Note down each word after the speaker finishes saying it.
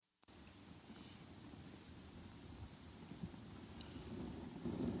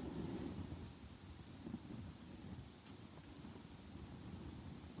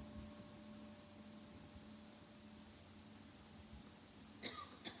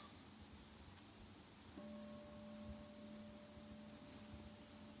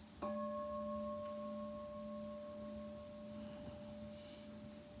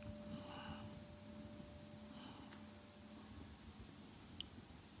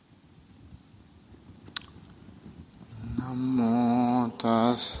Namo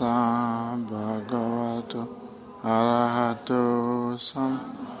tassa bhagavato arahato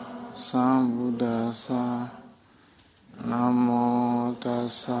sambuddhassa. Namo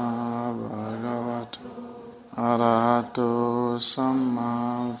tassa bhagavato arahato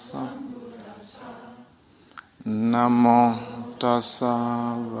sambuddhassa. Namo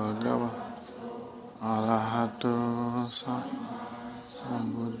tassa bhagavato arahato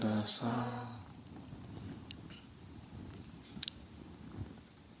sambuddhassa.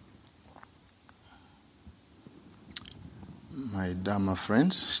 My Dharma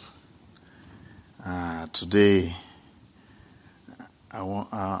friends, today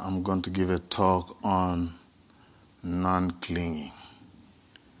I'm going to give a talk on non-clinging,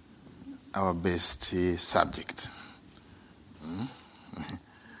 our best subject.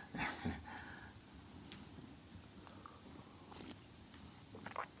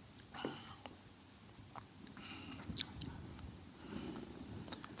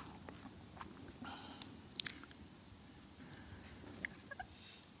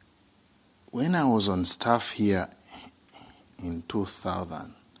 When I was on staff here in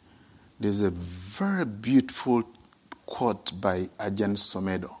 2000, there's a very beautiful quote by Ajahn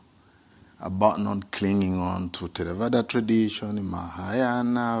Somedo about not clinging on to Theravada tradition,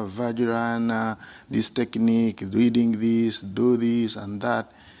 Mahayana, Vajrayana, this technique, reading this, do this and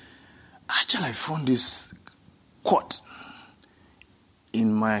that. Actually, I found this quote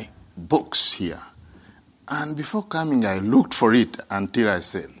in my books here. And before coming, I looked for it until I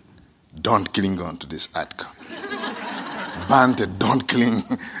said, don't cling on to this article. Bhante, don't cling.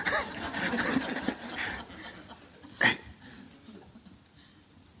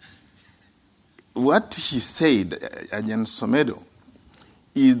 What he said, Ajahn Somedo,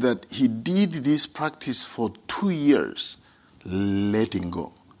 is that he did this practice for 2 years, letting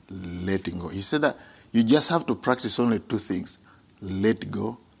go. He said that you just have to practice only 2 things, let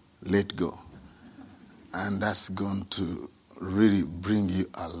go. And that's going to really bring you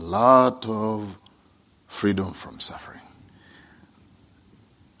a lot of freedom from suffering.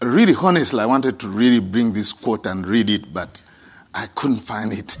 Really, honestly, I wanted to really bring this quote and read it, but I couldn't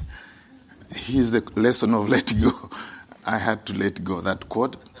find it. Here's the lesson of letting go. I had to let go that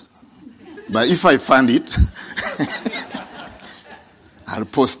quote. But if I find it, I'll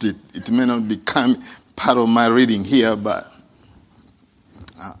post it. It may not become part of my reading here, but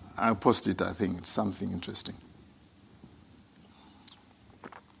I'll post it. I think it's something interesting.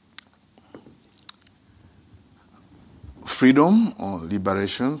 Freedom or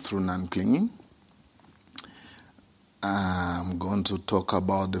liberation through non-clinging. I'm going to talk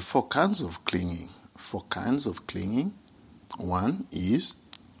about the 4 kinds of clinging. 4 kinds of clinging. One is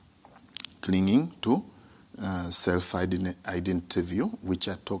clinging to self-identity view, which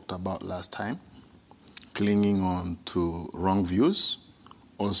I talked about last time. Clinging on to wrong views.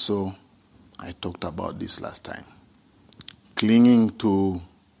 Also, I talked about this last time. Clinging to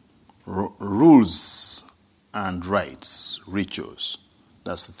rules and rites, rituals.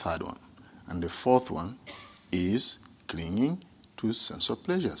 That's the 3rd one. And the 4th one is clinging to sense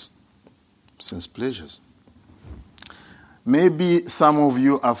pleasures. Maybe some of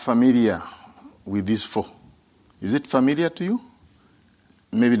you are familiar with these 4. Is it familiar to you?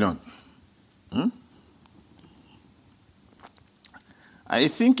 Maybe not. I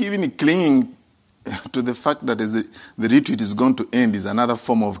think even clinging to the fact that the retreat is going to end is another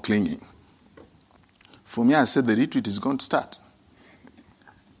form of clinging. For me, I said the retreat is going to start.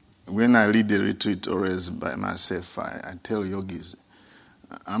 When I lead the retreat always by myself, I tell yogis,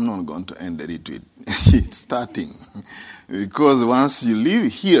 I'm not going to end the retreat. It's starting. Because once you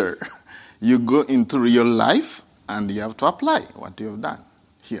leave here, you go into real life and you have to apply what you have done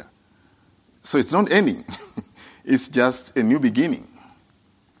here. So it's not ending. It's just a new beginning.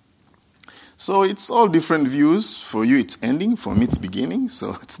 So it's all different views. For you, it's ending. For me, it's beginning.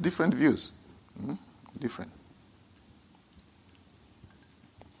 So it's different views. Different.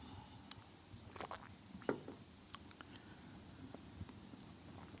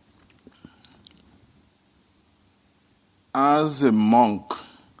 As a monk,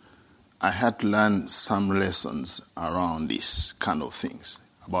 I had to learn some lessons around these kind of things,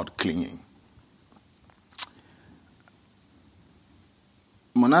 about clinging.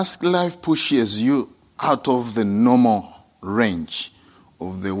 Monastic life pushes you out of the normal range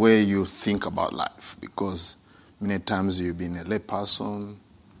of the way you think about life, because many times you've been a lay person,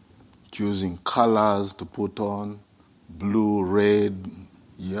 choosing colors to put on, blue, red,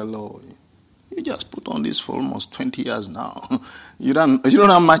 yellow. You just put on this for almost 20 years now. You don't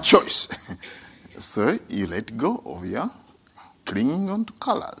have much choice. So you let go of your clinging on to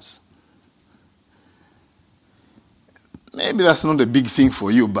colors. Maybe that's not a big thing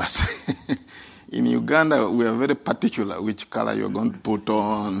for you, but in Uganda, we are very particular which color you're going to put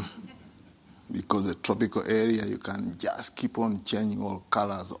on. Because a tropical area, you can just keep on changing all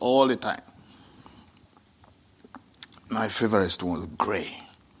colors all the time. My favorite was gray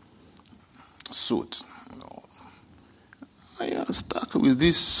suit. I stuck with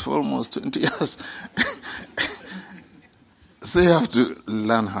this for almost 20 years. So you have to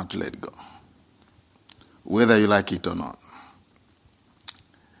learn how to let go, whether you like it or not.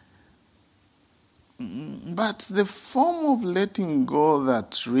 But the form of letting go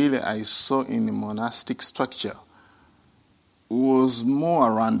that really I saw in the monastic structure was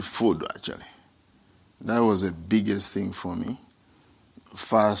more around food, actually. That was the biggest thing for me.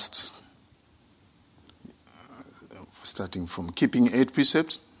 First, starting from keeping 8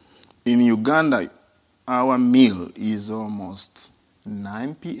 precepts. In Uganda, our meal is almost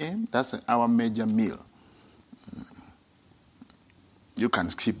 9 p.m. That's our major meal. You can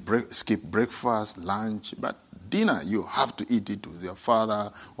skip breakfast, lunch, but dinner, you have to eat it with your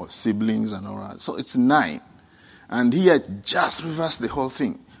father or siblings and all that. So it's 9. And here, just reverse the whole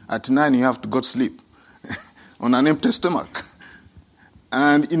thing. At 9, you have to go to sleep on an empty stomach.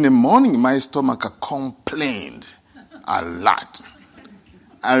 And in the morning, my stomach complained a lot.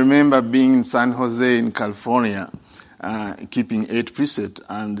 I remember being in San Jose in California, keeping 8 precepts,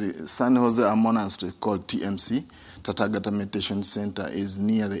 and San Jose, a monastery called TMC, Tathagata Meditation Center, is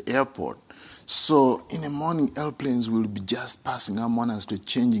near the airport. So in the morning, airplanes will be just passing our monastery,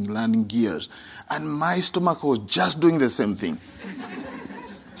 changing landing gears, and my stomach was just doing the same thing.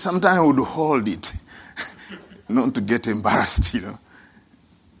 Sometimes I would hold it, not to get embarrassed,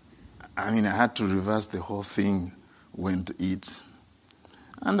 I mean, I had to reverse the whole thing when to eat.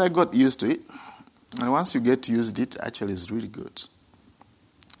 And I got used to it. And once you get used to it, actually it's really good.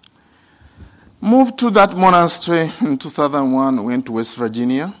 Moved to that monastery in 2001, went to West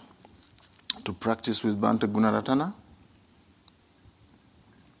Virginia to practice with Bhante Buddharakkhita.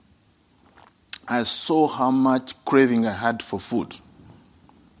 I saw how much craving I had for food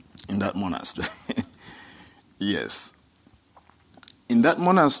in that monastery. Yes. In that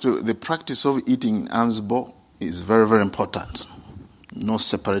monastery, the practice of eating in alms bowl is very, very important. No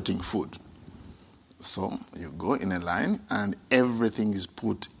separating food. So you go in a line and everything is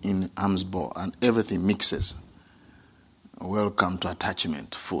put in alms bowl and everything mixes. Welcome to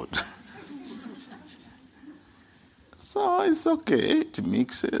attachment food. So it's okay, it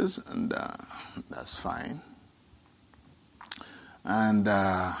mixes and that's fine. And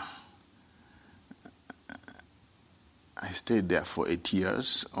I stayed there for 8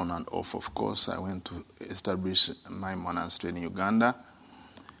 years, on and off, of course. I went to establish my monastery in Uganda.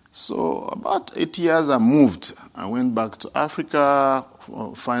 So about 8 years I moved. I went back to Africa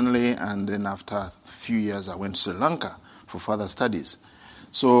finally, and then after a few years I went to Sri Lanka for further studies.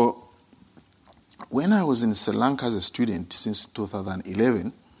 So when I was in Sri Lanka as a student since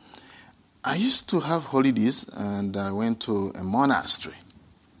 2011, I used to have holidays and I went to a monastery.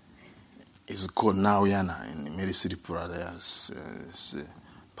 It's called Nauyana in Merisiripura. There's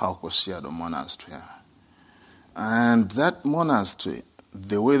Paukosiado Monastery. And that monastery,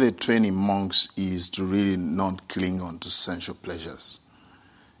 the way they train in monks is to really not cling on to sensual pleasures,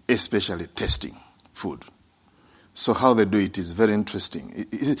 especially tasting food. So how they do it is very interesting.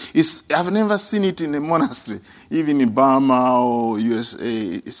 I've never seen it in a monastery, even in Burma or USA.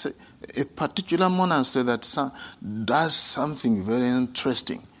 It's a particular monastery that does something very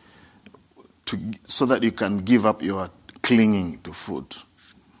interesting so that you can give up your clinging to food.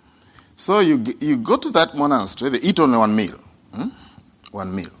 So you go to that monastery, they eat only one meal.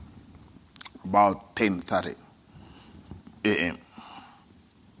 One meal. About 10:30 a.m.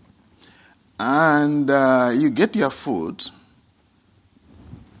 And you get your food.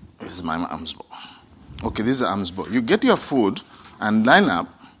 This is my alms bowl. Okay, this is alms bowl. You get your food and line up.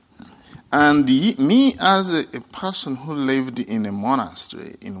 And me as a person who lived in a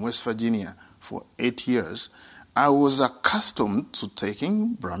monastery in West Virginia for 8 years, I was accustomed to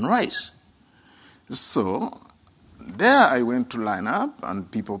taking brown rice. So there I went to line up and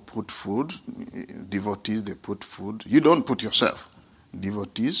people put food. Devotees, they put food. You don't put yourself.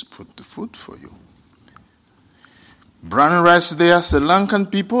 Devotees put the food for you. Brown rice there, Sri Lankan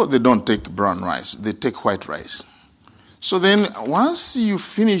people, they don't take brown rice. They take white rice. So then once you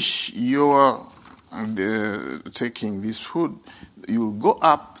finish your taking this food, you go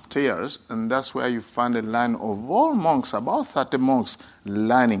upstairs and that's where you find a line of all monks, about 30 monks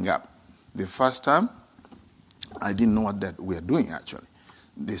lining up. The first time, I didn't know what that we are doing actually.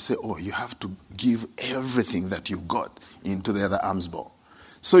 They say, oh, you have to give everything that you got into the other alms bowl.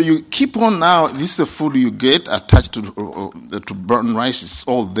 So you keep on now, this is the food you get attached to brown rice. It's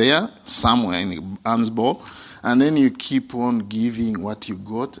all there somewhere in the alms bowl. And then you keep on giving what you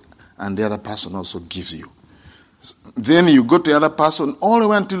got, and the other person also gives you. Then you go to the other person all the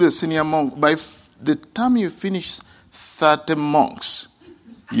way until you're a senior monk. By the time you finish 30 monks,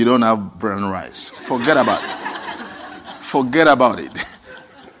 you don't have brown rice. Forget about it. Forget about it.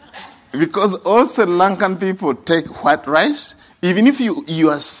 Because all Sri Lankan people take white rice. Even if you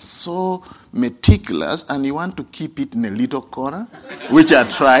are so meticulous and you want to keep it in a little corner, which I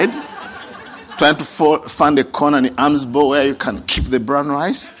tried, trying to find a corner in the alms bowl where you can keep the brown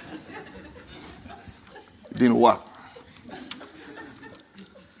rice, it didn't work.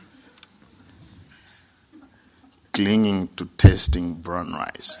 Clinging to tasting brown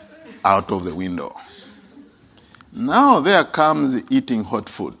rice out of the window. Now there comes eating hot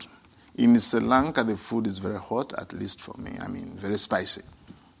food. In Sri Lanka, the food is very hot, at least for me. I mean, very spicy.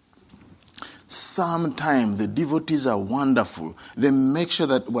 Sometimes the devotees are wonderful. They make sure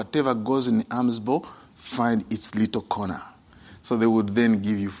that whatever goes in the alms bowl find its little corner. So they would then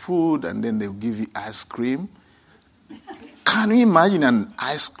give you food, and then they'll give you ice cream. Can you imagine an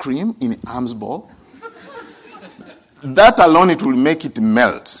ice cream in the alms bowl? That alone, it will make it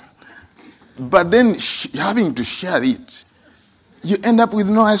melt. But then having to share it, you end up with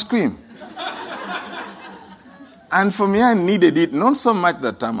no ice cream. And for me, I needed it, not so much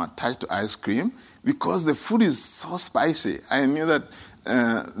that I'm attached to ice cream, because the food is so spicy. I knew that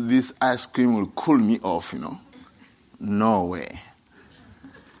this ice cream will cool me off, No way.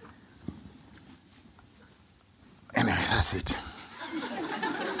 Anyway, that's it.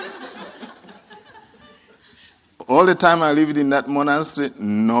 All the time I lived in that monastery,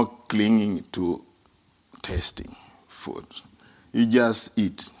 no clinging to tasting food. You just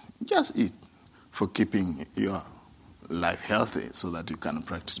eat. Just eat for keeping your life healthy so that you can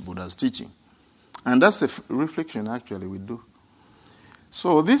practice Buddha's teaching. And that's a reflection, actually, we do.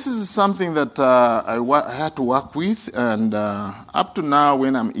 So this is something that I had to work with, and up to now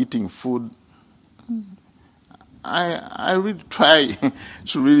when I'm eating food, I really try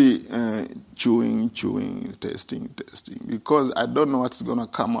to really chewing, tasting, because I don't know what's going to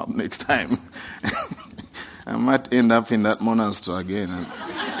come up next time. I might end up in that monastery again.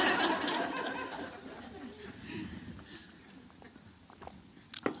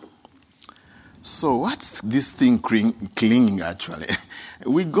 So what's this thing clinging, actually?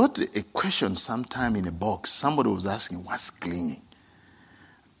 We got a question sometime in a box. Somebody was asking, what's clinging?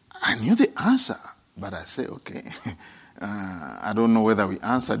 I knew the answer, but I said, okay. I don't know whether we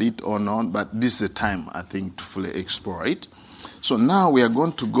answered it or not, but this is the time, I think, to fully explore it. So now we are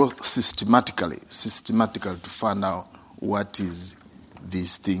going to go systematically to find out what is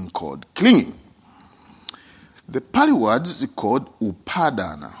this thing called clinging. The Pali word is called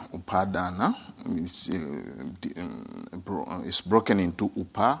upadana. Upadana is broken into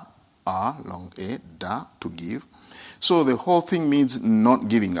upa, a, long a, da, to give. So the whole thing means not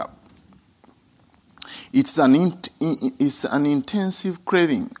giving up. It's an intensive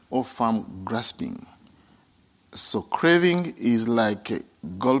craving or firm grasping. So craving is like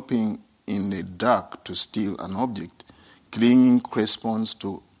gulping in the dark to steal an object. Clinging corresponds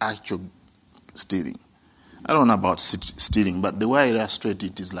to actual stealing. I don't know about stealing, but the way I illustrate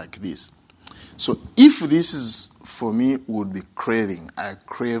it is like this. So if this is, for me, would be craving. I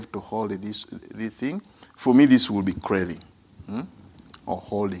crave to hold this thing. For me, this would be craving or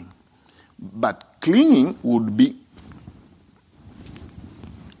holding. But clinging would be...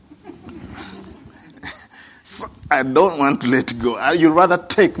 So I don't want to let go. You'd rather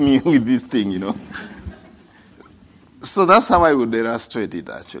take me with this thing, So that's how I would illustrate it,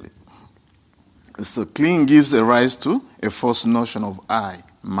 actually. So clinging gives a rise to a false notion of I,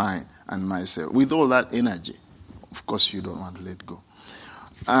 mine, and myself. With all that energy, of course, you don't want to let go.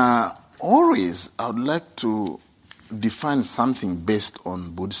 Always, I would like to define something based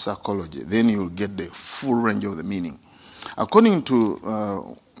on Buddhist psychology. Then you'll get the full range of the meaning. According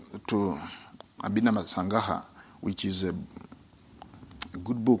to Abhidhamma Sangaha, which is a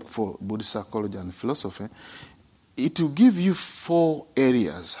good book for Buddhist psychology and philosophy, it will give you 4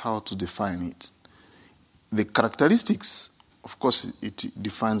 areas how to define it. The characteristics, of course, it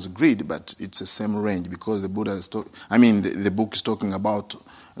defines greed, but it's the same range because the Buddha is the book is talking about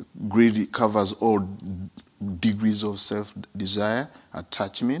greed covers all degrees of self-desire,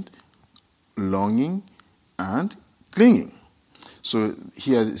 attachment, longing, and clinging. So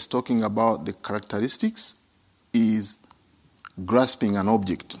here it's talking about the characteristics is grasping an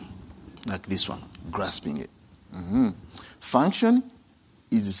object, like this one, grasping it. Function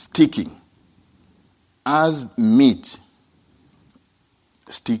is sticking as meat,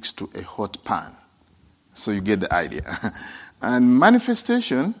 sticks to a hot pan. So you get the idea. And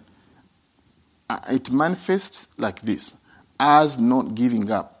manifestation, it manifests like this, as not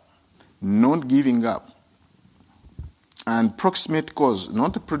giving up. Not giving up. And proximate cause,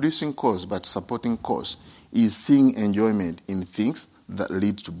 not a producing cause, but supporting cause, is seeing enjoyment in things that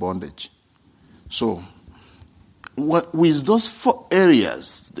lead to bondage. So, with those 4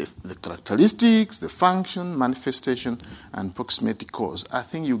 areas, the characteristics, the function, manifestation, and proximity cause, I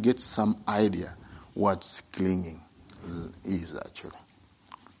think you get some idea what clinging is actually.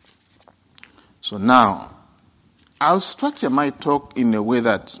 So now, I'll structure my talk in a way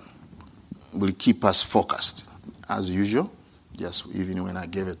that will keep us focused. As usual, just even when I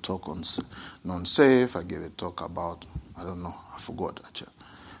gave a talk on non-safe, I gave a talk about, I don't know, I forgot actually.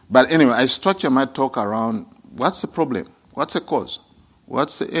 But anyway, I structure my talk around what's the problem, what's the cause,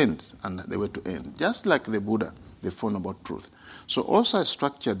 what's the end, and the way to end. Just like the Buddha, the phone about truth. So also I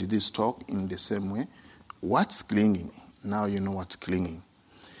structured this talk in the same way. What's clinging? Now you know what's clinging.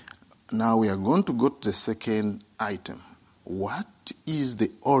 Now we are going to go to the second item. What is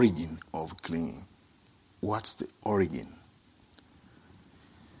the origin of clinging? What's the origin?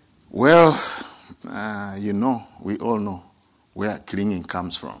 Well, we all know where clinging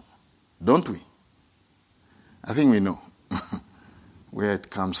comes from, don't we? I think we know where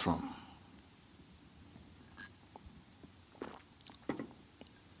it comes from.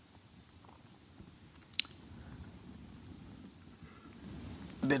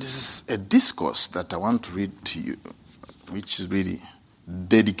 There is a discourse that I want to read to you, which is really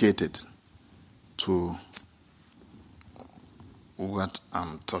dedicated to what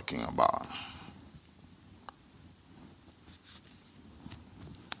I'm talking about.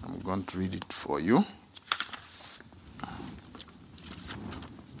 I'm going to read it for you.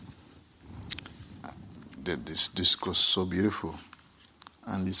 This discourse is so beautiful,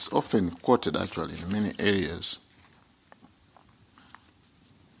 and it's often quoted actually in many areas.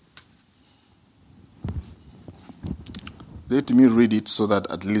 Let me read it so that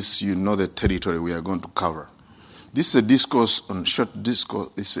at least you know the territory we are going to cover. This is a discourse on short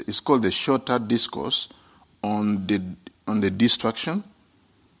discourse. It's called the Shorter Discourse on the Destruction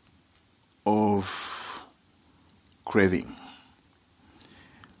of Craving.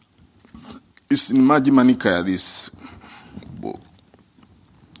 It's in Majjhima Nikaya, this book,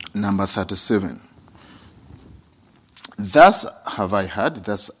 number 37. Thus have I heard,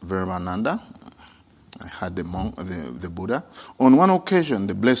 that's Viravananda. I heard the Buddha. On one occasion,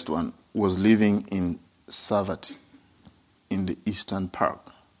 the Blessed One was living in Savatthi, in the Eastern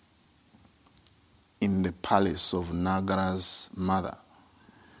Park, in the palace of Nagara's mother.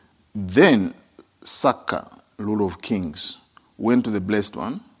 Then Sakka, ruler of kings, went to the Blessed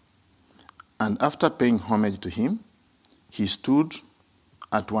One, and after paying homage to him, he stood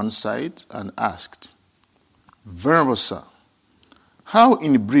at one side and asked, "Venerable Sir, how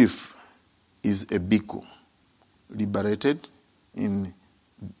in brief is a bhikkhu liberated in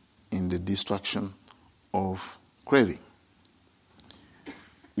the destruction of craving?"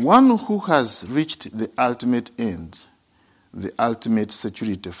 One who has reached the ultimate end, the ultimate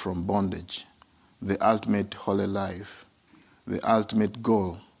security from bondage, the ultimate holy life, the ultimate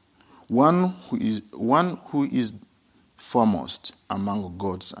goal, one who is foremost among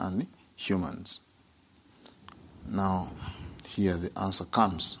gods and humans. Now, here the answer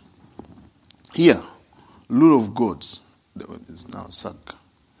comes. Here, Lord of gods, is now Sakka.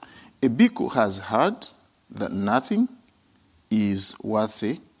 A bhikkhu has heard that nothing is worth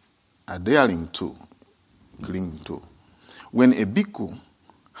adhering to, clinging to. When a bhikkhu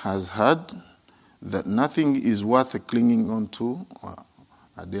has heard that nothing is worth clinging on to or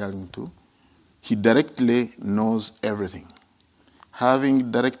adhering to, he directly knows everything.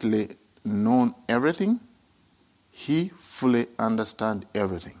 Having directly known everything, he fully understands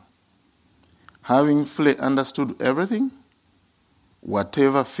everything. Having fully understood everything,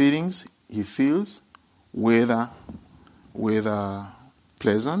 whatever feelings he feels, whether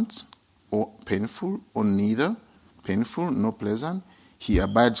pleasant or painful, or neither painful nor pleasant, he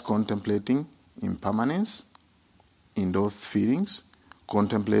abides contemplating impermanence in those feelings,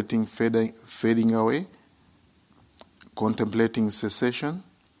 contemplating fading away, contemplating cessation,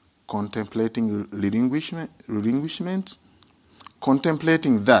 contemplating relinquishment,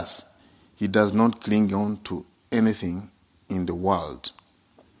 contemplating thus, he does not cling on to anything in the world.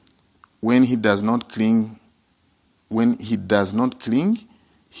 When he does not cling, he's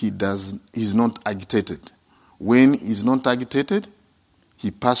not agitated. When he's not agitated,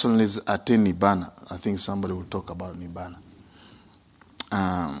 he personally attains Nibbana. I think somebody will talk about Nibbana.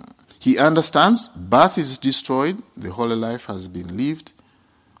 He understands birth is destroyed, the holy life has been lived,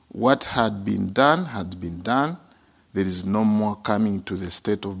 What had been done had been done. There is no more coming to the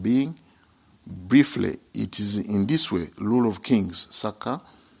state of being. Briefly, it is in this way, rule of kings, Saka,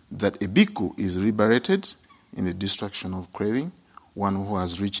 that a bhikkhu is liberated in the destruction of craving, one who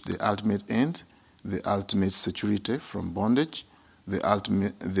has reached the ultimate end, the ultimate security from bondage, the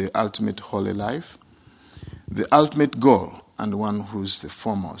ultimate holy life, the ultimate goal, and one who is the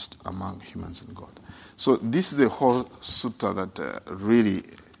foremost among humans and God. So this is the whole sutta that really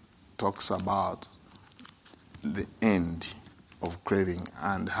talks about the end of craving,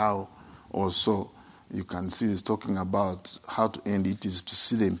 and how also you can see it's talking about how to end it is to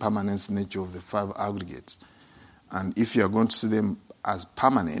see the impermanence nature of the 5 aggregates. And if you are going to see them as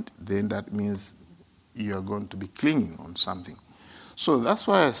permanent, then that means you are going to be clinging on something. So that's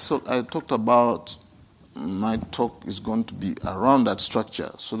why I talked about my talk is going to be around that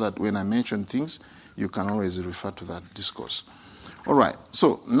structure, so that when I mention things, you can always refer to that discourse. All right,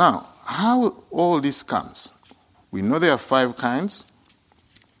 so now, how all this comes? We know there are 4 kinds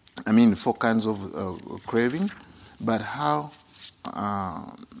of craving, but how,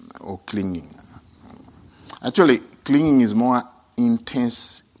 or clinging. Actually, clinging is more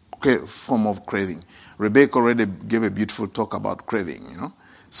intense form of craving. Rebecca already gave a beautiful talk about craving,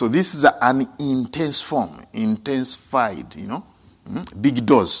 So this is an intense form, intensified, big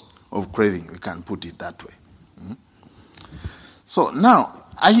dose of craving, we can put it that way. So now,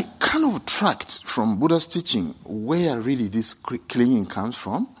 I kind of tracked from Buddha's teaching where really this clinging comes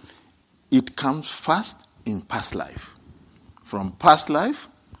from. It comes first in past life. From past life,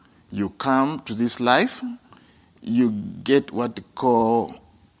 you come to this life, you get what they call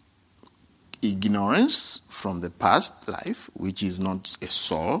ignorance from the past life, which is not a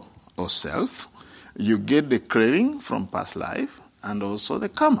soul or self. You get the craving from past life, and also the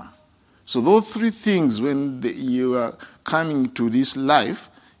karma. So those 3 things, when you are coming to this life,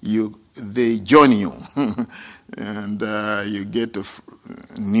 they join you, and you get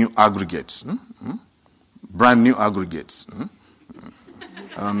new aggregates, brand new aggregates.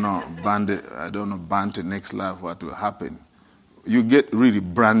 I don't know, Bhante, next life, what will happen? You get really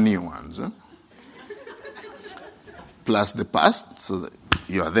brand new ones, plus the past, so that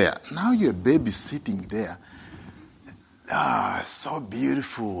you are there. Now your baby sitting there. So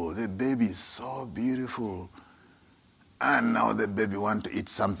beautiful. The baby is so beautiful. And now the baby want to eat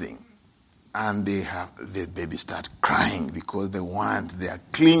something. And the baby start crying because they are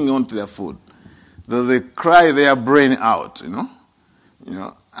clinging onto their food. Though they cry their brain out, And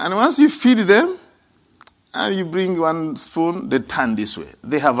once you feed them, and you bring 1 spoon, they turn this way.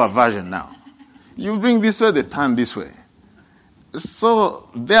 They have aversion now. You bring this way, they turn this way. So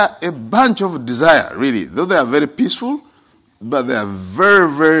they are a bunch of desire, really. Though they are very peaceful, but they are very,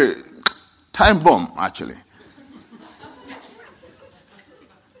 very time bomb, actually.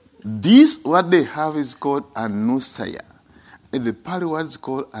 This, what they have is called anusaya. The Pali word is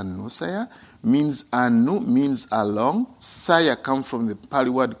called anusaya. Anu means along. Saya comes from the Pali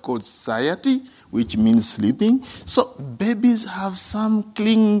word called sayati, which means sleeping. So babies have some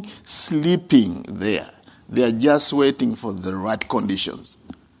sleeping there. They are just waiting for the right conditions.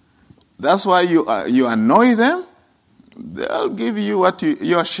 That's why you annoy them. They'll give you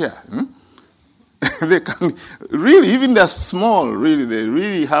your share. They can really, even they're small, really, they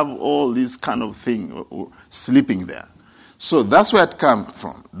really have all this kind of thing sleeping there. So that's where it comes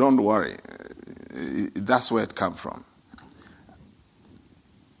from. Don't worry. That's where it comes from.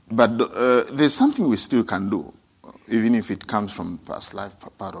 But there's something we still can do, even if it comes from past life,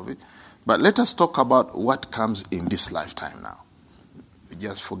 part of it. But let us talk about what comes in this lifetime now. We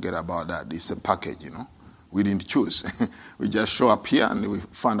just forget about that. It's a package, We didn't choose. We just show up here and we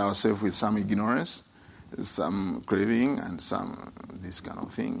find ourselves with some ignorance, some craving, and some this kind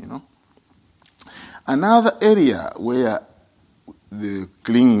of thing, Another area where the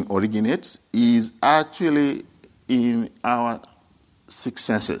clinging originates is actually in our 6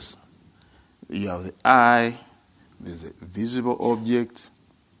 senses. You have the eye, there's a visible object.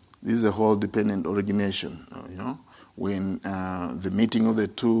 This is a whole dependent origination, When the meeting of the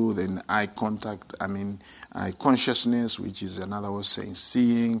 2, then eye contact, eye consciousness, which is another way of saying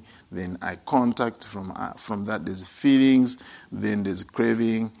seeing, then eye contact, from that there's feelings, then there's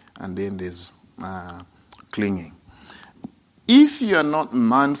craving, and then there's clinging. If you are not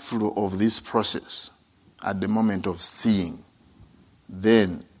mindful of this process at the moment of seeing,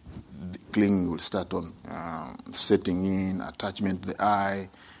 then the clinging will start on setting in, attachment to the eye,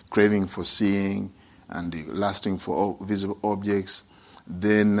 craving for seeing, and the lasting for visible objects,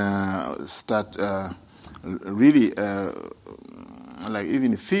 then start really like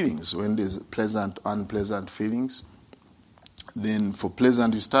even feelings, when there's pleasant, unpleasant feelings, Then for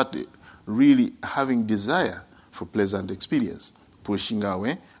pleasant, you start really having desire for pleasant experience, pushing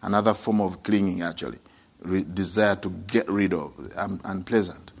away, another form of clinging actually, desire to get rid of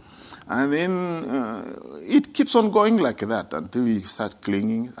unpleasant. And then it keeps on going like that until you start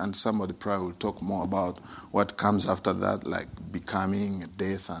clinging, and somebody probably will talk more about what comes after that, like becoming,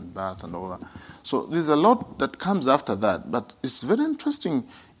 death and birth and all that. So there's a lot that comes after that, but it's very interesting.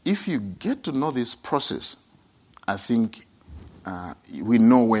 If you get to know this process, I think we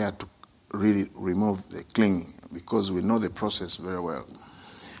know where to really remove the clinging, because we know the process very well.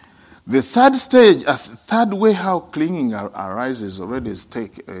 The third stage, a third way how clinging arises already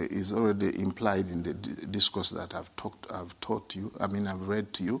is already implied in the discourse that I've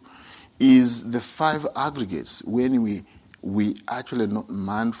read to you, is the 5 aggregates. When we actually not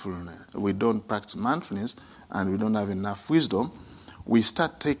mindfulness, we don't practice mindfulness, and we don't have enough wisdom, we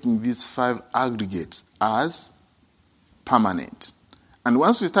start taking these 5 aggregates as permanent. And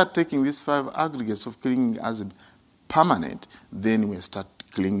once we start taking these 5 aggregates of clinging as permanent, then we start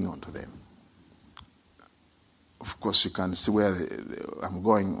clinging onto them. Of course, you can see where I'm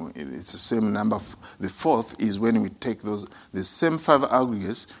going. It's the same number. The fourth is when we take the same 5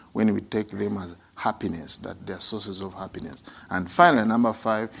 aggregates, when we take them as happiness, that they're sources of happiness. And finally, number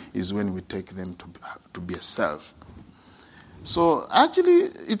 5 is when we take them to be a self. So actually,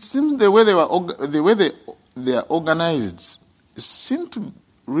 it seems the way they are organized seem to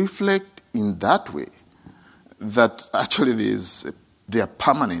reflect in that way, that actually they are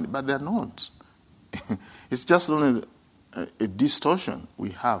permanent, but they're not. It's just only a distortion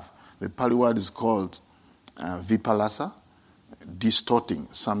we have. The Pali word is called vipalasa, distorting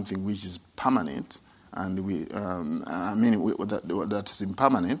something which is permanent, and that's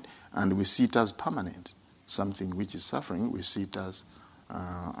impermanent, and we see it as permanent. Something which is suffering, we see it as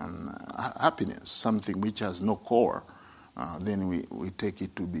happiness. Something which has no core, then we take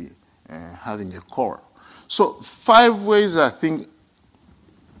it to be having a core. So 5 ways, I think,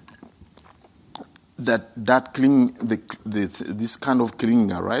 that clinging, this kind of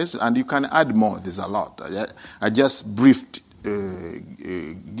clinging arises, and you can add more. There's a lot. I just gave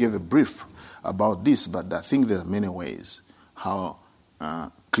a brief about this, but I think there are many ways how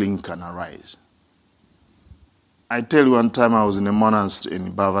clinging can arise. I tell you, one time I was in a monastery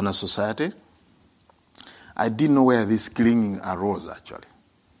in Bhavana society. I didn't know where this clinging arose, actually.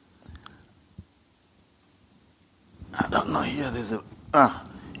 I don't know, here there's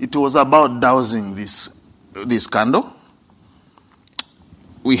it was about dousing this candle.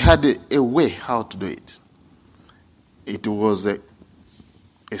 We had a way how to do it. It was a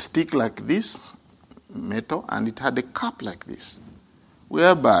stick like this, metal, and it had a cup like this,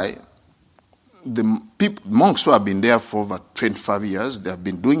 whereby the monks who have been there for over 25 years, they have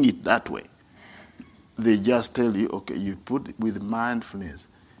been doing it that way. They just tell you, okay, you put it with mindfulness.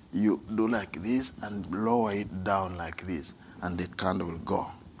 You do like this and lower it down like this, and the candle will go.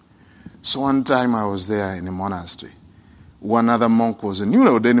 So one time I was there in a monastery. One other monk was a newly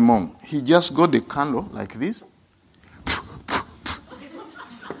ordained monk. He just got the candle like this.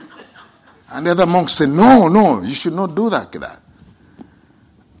 And the other monk said, no, you should not do like that.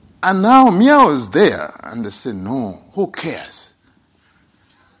 And now I was there, and they said, no, who cares?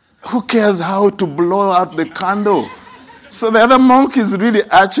 Who cares how to blow out the candle? So the other monk is really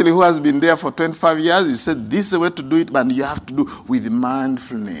actually who has been there for 25 years. He said, this is the way to do it, but you have to do with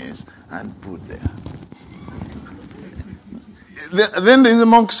mindfulness and put there. Then the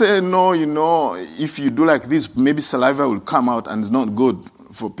monk said, no, if you do like this, maybe saliva will come out, and it's not good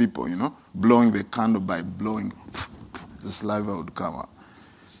for people, blowing the candle by blowing, the saliva would come out.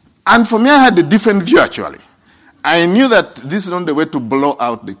 And for me, I had a different view, actually. I knew that this is not the way to blow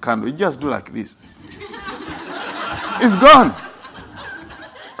out the candle. You just do like this. It's gone.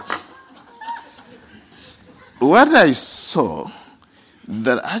 What I saw,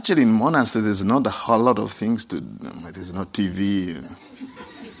 that actually in monastery there's not a whole lot of things to do. There's no TV.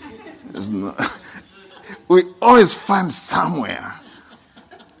 We always find somewhere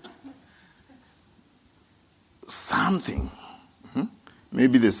something.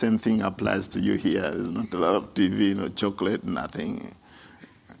 Maybe the same thing applies to you here. There's not a lot of TV, no chocolate, nothing.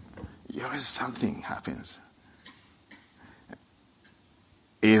 Always something happens.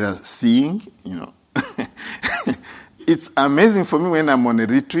 Either seeing, It's amazing for me when I'm on a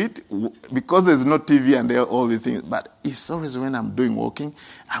retreat, because there's no TV and there are all the things. But it's always when I'm doing walking,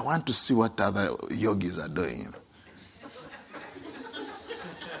 I want to see what other yogis are doing.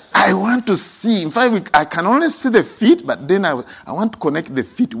 I want to see. In fact, I can only see the feet, but then I want to connect the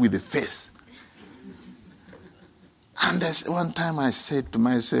feet with the face. And one time I said to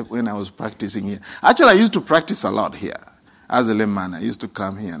myself when I was practicing here, actually I used to practice a lot here. as a layman, I used to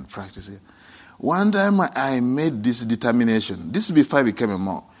come here and practice here. One time I made this determination. This is before I became a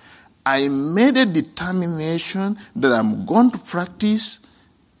monk. I made a determination that I'm going to practice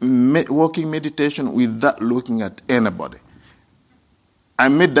walking meditation without looking at anybody. I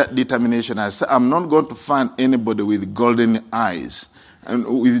made that determination. I said, I'm not going to find anybody with golden eyes and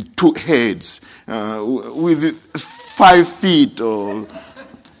with 2 heads, with 5 feet or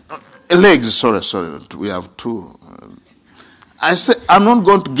legs. Sorry, we have 2. I said, I'm not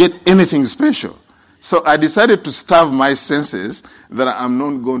going to get anything special. So I decided to starve my senses that I'm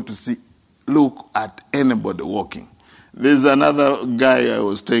not going to look at anybody walking. There's another guy I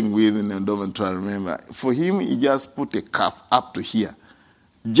was staying with in the dormitory, I remember. For him, he just put a cuff up to here.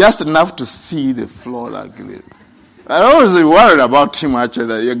 Just enough to see the floor like this. I always worried about him, actually,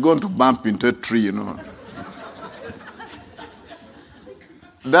 that you're going to bump into a tree,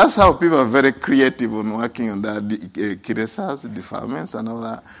 That's how people are very creative on working on that, kiresas, defilements, and all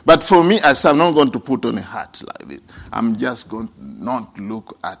that. But for me, I said, I'm not going to put on a hat like this. I'm just going to not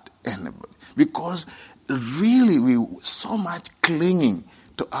look at anybody. Because really, we so much clinging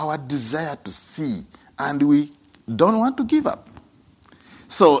to our desire to see, and we don't want to give up.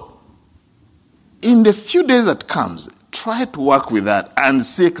 So, in the few days that comes, try to work with that and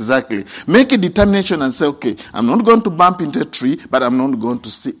see exactly. Make a determination and say, okay, I'm not going to bump into a tree, but I'm not going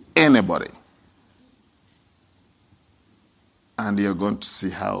to see anybody. And you're going to see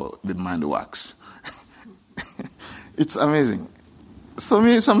how the mind works. It's amazing. So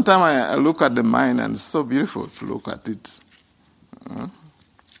me, sometimes I look at the mind and it's so beautiful to look at it.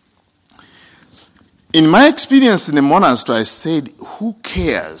 In my experience in the monastery, I said, who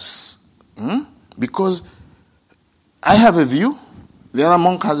cares? Because I have a view, the other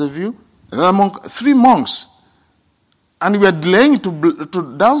monk has a view, the other monk, 3 monks. And we are delaying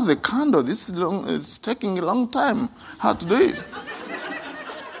to douse the candle. This is long, it's taking a long time how to do it.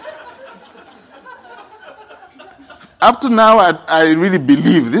 Up to now, I really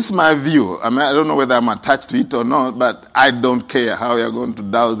believe, this is my view. I mean, I don't know whether I'm attached to it or not, but I don't care how you're going to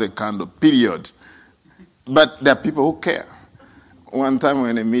douse the candle, period. But there are people who care. One time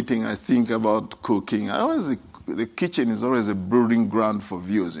in a meeting, I think about cooking. The kitchen is always a brooding ground for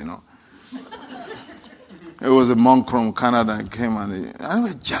views, It was a monk from Canada came and we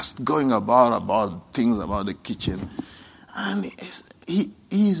were just going about things about the kitchen. And he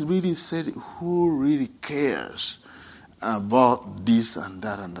really said, who really cares about this and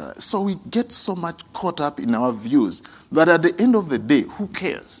that and that? So we get so much caught up in our views. But at the end of the day, who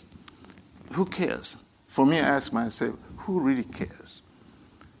cares? Who cares? For me, I ask myself, who really cares?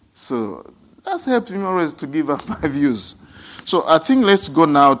 So that's helped me always to give up my views. So I think let's go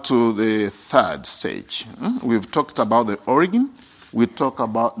now to the 3rd stage. We've talked about the origin. We talk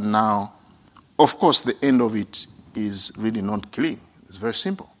about now, of course, the end of it is really not killing. It's very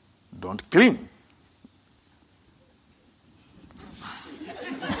simple. Don't cling.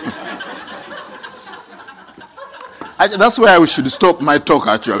 That's where I should stop my talk,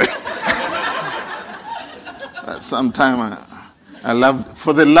 actually. Sometime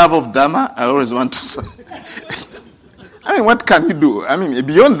for the love of Dharma, I always want to. I mean, what can you do? I mean,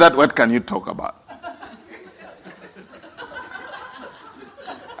 beyond that, what can you talk about?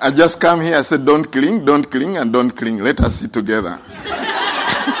 I just come here, I said, don't cling, and don't cling. Let us sit together.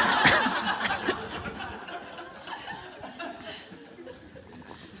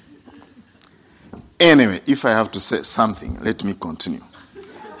 Anyway, if I have to say something, let me continue.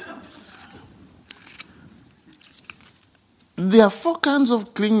 There are 4 kinds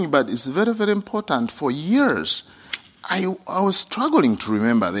of clinging, but it's very, very important. For years, I was struggling to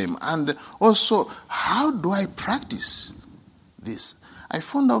remember them. And also, how do I practice this? I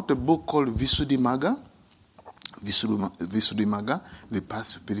found out a book called Visuddhimagga, The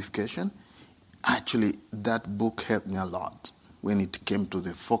Path to Purification. Actually, that book helped me a lot when it came to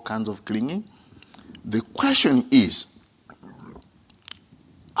the 4 kinds of clinging. The question is,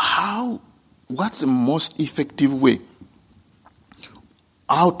 what's the most effective way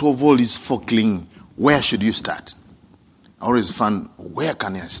out of all these 4 clinging? Where should you start? I always found, where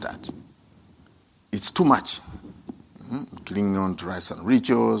can I start? It's too much. Clinging on to rites and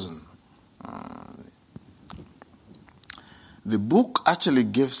rituals. The book actually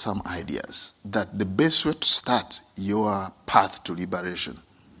gave some ideas that the best way to start your path to liberation.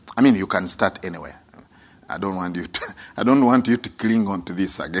 I mean, you can start anywhere. I don't want you to cling on to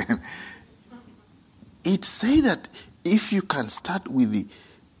this again. It says that if you can start with the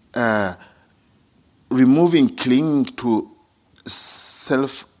removing clinging to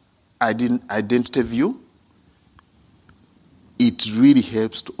self-identity view, it really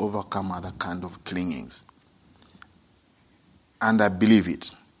helps to overcome other kind of clingings. and I believe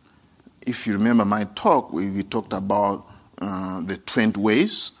it. If you remember my talk, we talked about the 20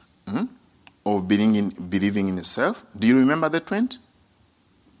 ways of believing in yourself. Do you remember the 20?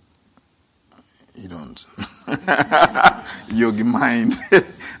 You don't. Yogi mind.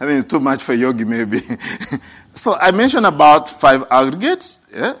 I think it's too much for yogi maybe. So I mentioned about 5 aggregates,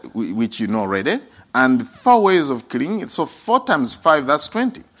 which you know already, and 4 ways of clinging. So 4 times 5, that's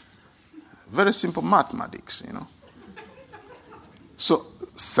 20. Very simple mathematics, So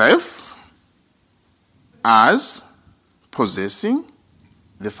self as possessing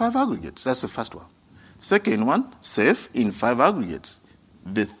the 5 aggregates. That's the first one. Second one, self in 5 aggregates.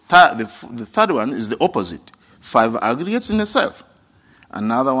 The third one is the opposite. 5 aggregates in a self.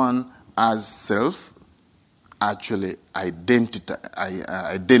 Another one as self, actually identical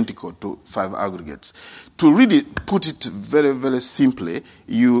to 5 aggregates. To really put it very, very simply,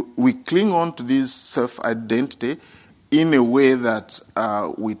 we cling on to this self-identity in a way that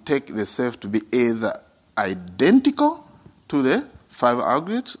we take the self to be either identical to the 5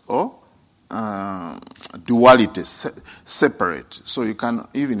 aggregates or duality, separate. So you can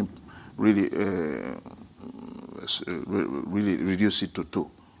even really reduce it to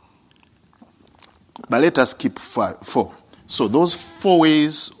 2. But let us keep 4. So those 4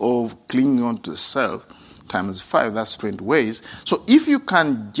 ways of clinging on to self times 5, that's 20 ways. So if you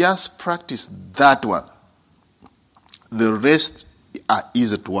can just practice that one, the rest are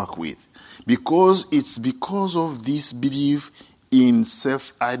easy to work with. Because it's because of this belief in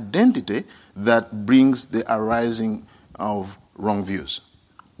self-identity that brings the arising of wrong views.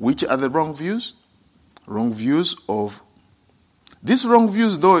 Which are the wrong views? Wrong views of... These wrong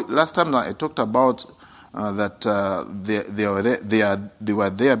views, though, last time I talked about that they were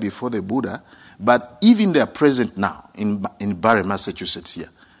there before the Buddha, but even they are present now in Barre, Massachusetts here.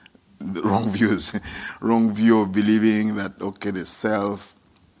 The wrong views. Wrong view of believing that, the self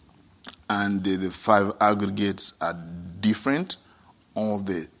and the 5 aggregates are different or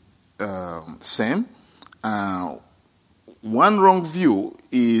the same. One wrong view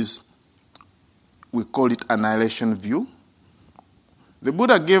is, we call it annihilation view. The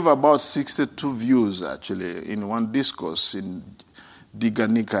Buddha gave about 62 views, actually, in one discourse in Digha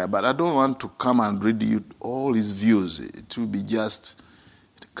Nikaya, but I don't want to come and read you all his views. It will be just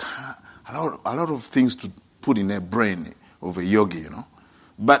a lot of things to put in a brain of a yogi,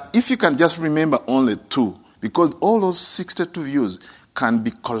 But if you can just remember only 2, because all those 62 views can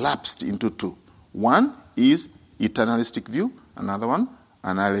be collapsed into 2. One is eternalistic view, another one,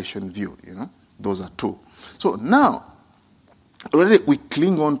 annihilation view, Those are 2. So now, already we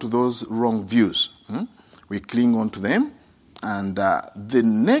cling on to those wrong views. We cling on to them, and the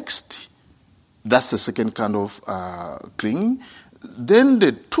next, that's the second kind of clinging. Then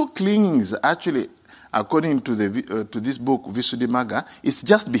the 2 clingings, actually, according to this book, Visuddhimagga, it's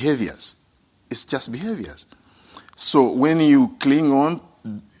just behaviors. It's just behaviors. So when you cling on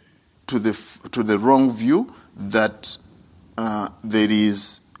to the wrong view that there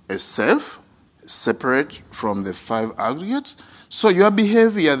is a self separate from the 5 aggregates, so your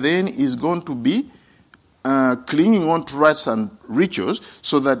behavior then is going to be clinging on to rights and rituals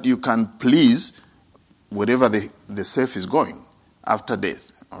so that you can please whatever the self is going after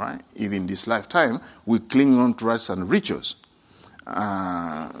death. All right, even this lifetime, we cling on to rights and rituals.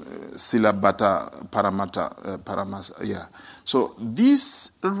 Sila Bhatta Paramasa, yeah. So this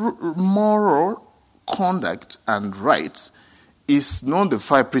moral conduct and rights is not the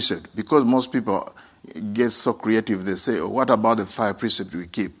 5 precepts, because most people get so creative. They say, what about the 5 precepts we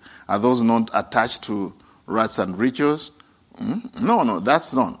keep? Are those not attached to rites and rituals? No,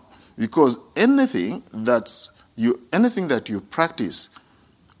 that's not. Because anything that you practice,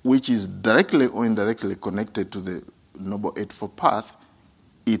 which is directly or indirectly connected to the Noble Eightfold Path,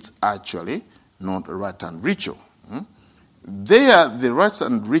 it's actually not a rite and ritual. The rites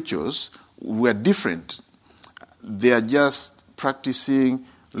and rituals were different. They are just practicing,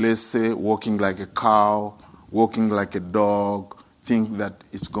 let's say, walking like a cow, walking like a dog, think that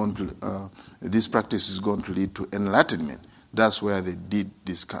it's going to, this practice is going to lead to enlightenment. That's where they did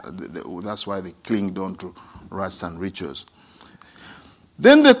this. That's why they clinged on to rites and rituals.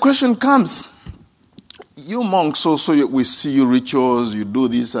 Then the question comes, you monks also, we see you rituals, you do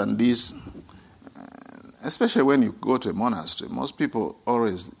this and this. Especially when you go to a monastery, most people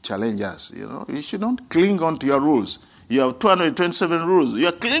always challenge us, you should not cling on to your rules. You have 227 rules. You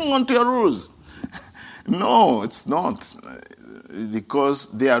are clinging on to your rules. No, it's not. Because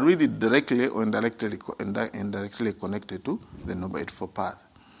they are really directly or indirectly connected to the Noble Eightfold Path.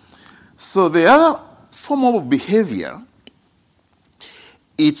 So the other form of behavior,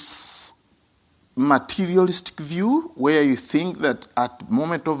 it's materialistic view where you think that at the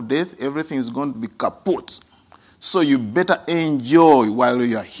moment of death everything is going to be kaput. So you better enjoy while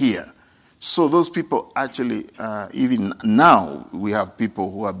you are here. So those people actually, even now, we have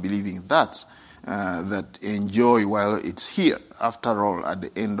people who are believing that enjoy while it's here. After all, at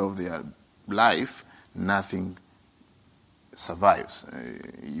the end of their life, nothing survives.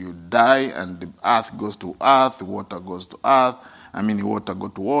 You die and the earth goes to earth, water goes to earth, water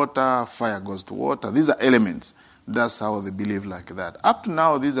goes to water, fire goes to water. These are elements. That's how they believe like that. Up to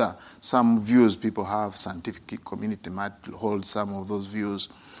now, these are some views people have. Scientific community might hold some of those views.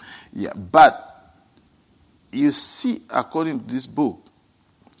 Yeah, but you see, according to this book,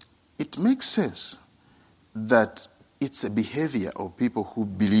 it makes sense that it's a behavior of people who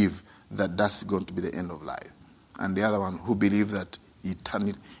believe that that's going to be the end of life. And the other one who believe that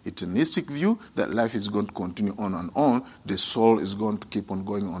eternistic view, that life is going to continue on and on, the soul is going to keep on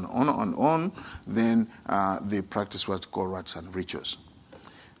going on and on, then they practice what's called rites and rituals.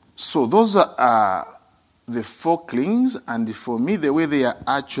 So those are the four clingings, and for me, the way they are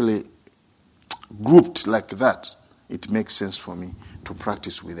actually grouped like that, it makes sense for me to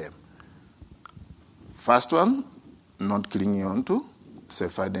practice with them. First one, not clinging on to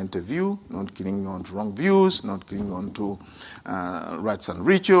self-identity view, not clinging on to wrong views, not clinging on to rites and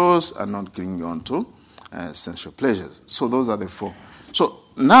rituals, and not clinging on to sensual pleasures. So those are the four. So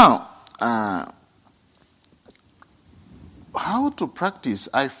now, how to practice?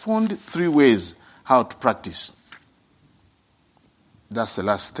 I found 3 ways how to practice. That's the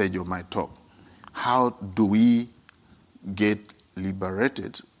last stage of my talk. How do we get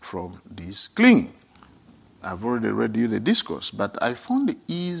liberated from this clinging? I've already read you the discourse, but I found it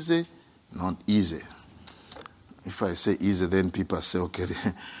easy, not easy. If I say easy, then people say, okay,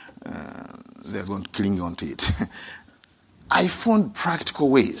 they're going to cling on to it. I found practical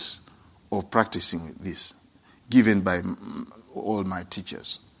ways of practicing this, given by all my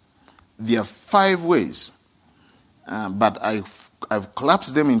teachers. There are 5 ways, but I've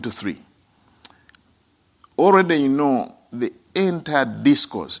collapsed them into 3. Already you know the entire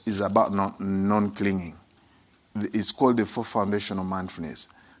discourse is about non-clinging. It's called the 4 foundation of mindfulness.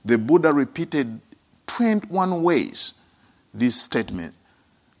 The Buddha repeated 21 ways this statement.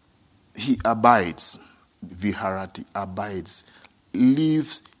 He abides, viharati, abides,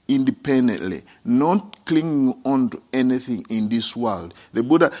 lives independently, not clinging on to anything in this world. The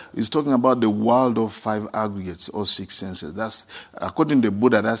Buddha is talking about the world of 5 aggregates or 6 senses. That's, according to the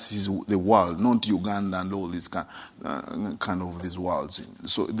Buddha, that's the world, not Uganda and all these kind of these worlds.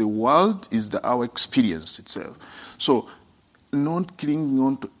 So the world is our experience itself. So not clinging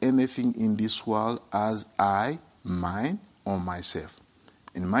on to anything in this world as I, mine, or myself.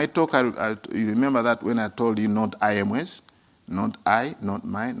 In my talk, you remember that when I told you not I am West? Not I, not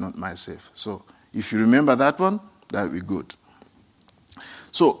mine, not myself. So if you remember that one, that will be good.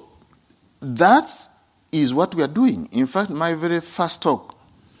 So that is what we are doing. In fact, my very first talk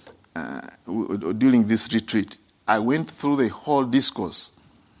during this retreat, I went through the whole discourse.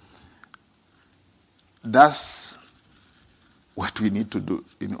 That's what we need to do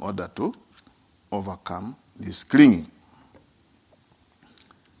in order to overcome this clinging.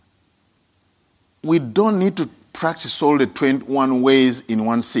 We don't need to practice all the 21 ways in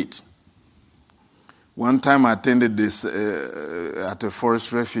one sit. One time I attended this at a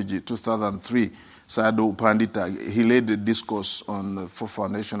forest refuge in 2003. Sadhu Pandita, he led the discourse on the 4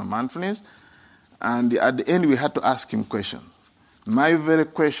 foundation of mindfulness. And at the end, we had to ask him questions. My very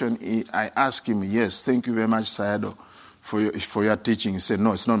question, I asked him, yes, thank you very much, Sayadaw, for your teaching. He said,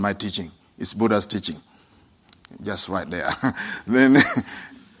 no, it's not my teaching. It's Buddha's teaching. Just right there. Then,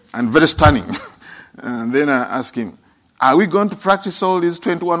 and very stunning. And then I asked him, are we going to practice all these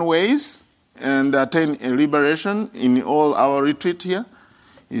 21 ways and attain a liberation in all our retreat here?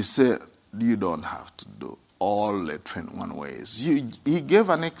 He said, you don't have to do all the 21 ways. He gave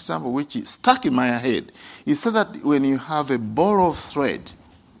an example which is stuck in my head. He said that when you have a ball of thread,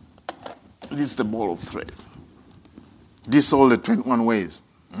 this is the ball of thread. This is all the 21 ways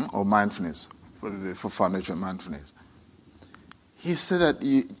of mindfulness, for foundation of mindfulness. He said that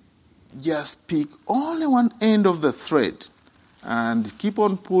you just pick only one end of the thread and keep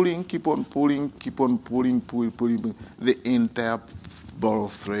on pulling. The entire ball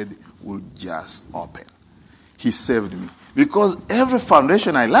of thread will just open. He saved me. Because every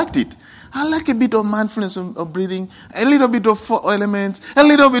foundation, I liked it. I like a bit of mindfulness of breathing, a little bit of 4 elements, a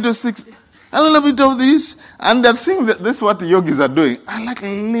little bit of 6, a little bit of this. And they're saying that this is what the yogis are doing. I like a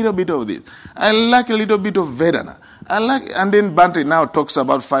little bit of this. I like a little bit of Vedana. And then Bhante now talks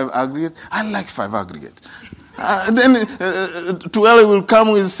about 5 aggregates. I like 5 aggregates. Then 12 will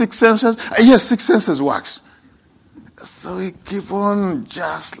come with 6 senses. Yes, 6 senses works. So we keep on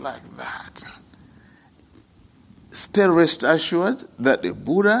just like that. Stay rest assured that the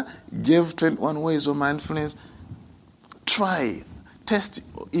Buddha gave 21 ways of mindfulness. Try, test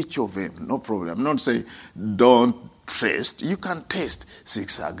each of them, no problem. I'm not saying don't test. You can test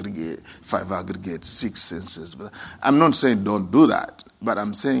 6 aggregates, 5 aggregates, 6 senses. I'm not saying don't do that, but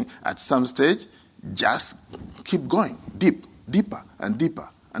I'm saying at some stage, just keep going, deeper and deeper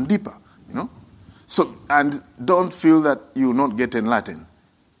and deeper, So, and don't feel that you will not get enlightened.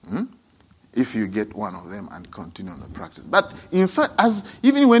 If you get one of them and continue on the practice. But in fact,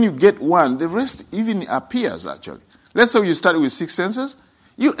 even when you get one, the rest even appears actually. Let's say you start with 6 senses,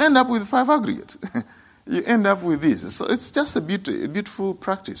 you end up with 5 aggregates. You end up with this. So it's just a beautiful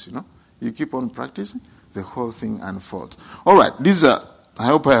practice, You keep on practicing, the whole thing unfolds. All right, I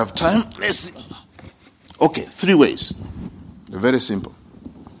hope I have time. Let's see. Okay, 3 ways. Very simple,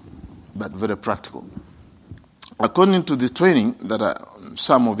 but very practical. According to the training that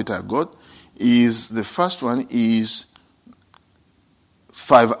some of it I got, the first one is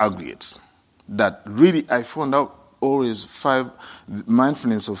 5 aggregates. That really I found out always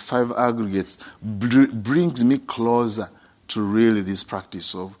mindfulness of 5 aggregates brings me closer to really this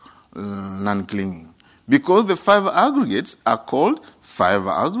practice of non-clinging. Because the 5 aggregates are called 5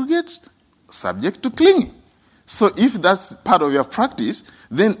 aggregates subject to clinging. So if that's part of your practice,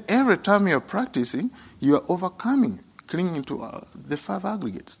 then every time you're practicing, you are overcoming, clinging to the 5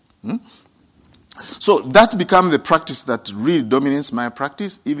 aggregates. So that becomes the practice that really dominates my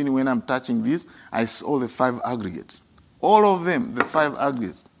practice. Even when I'm touching this, I saw the 5 aggregates. All of them, the 5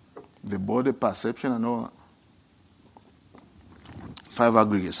 aggregates. The body, perception, and all. 5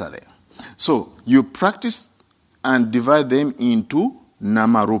 aggregates are there. So you practice and divide them into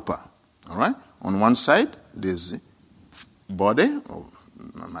nama rupa. All right? On one side, there's body, or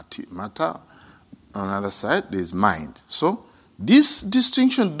matter. On the other side, there's mind. So this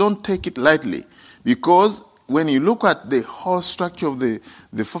distinction, don't take it lightly, because when you look at the whole structure of the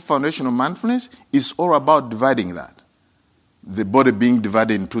 4 foundation of mindfulness, it's all about dividing that. The body being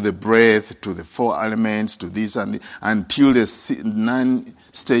divided into the breath, to the 4 elements, to this, and until the 9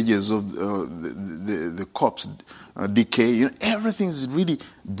 stages of the corpse decay. Everything is really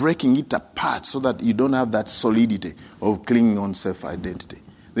breaking it apart so that you don't have that solidity of clinging on self-identity.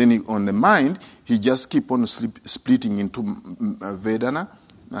 Then on the mind, he just keep on splitting into Vedana,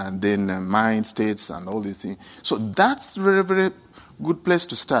 and then mind states and all these things. So that's a very, very good place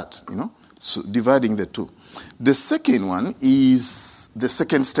to start, so dividing the 2. The second one is, the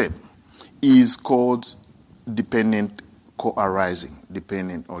second step is called dependent co-arising,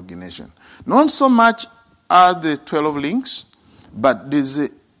 dependent origination. Not so much are the 12 links, but there's a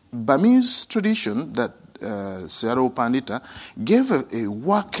Burmese tradition that Sayadaw Pandita gave a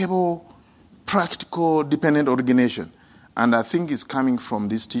workable, practical, dependent origination. And I think it's coming from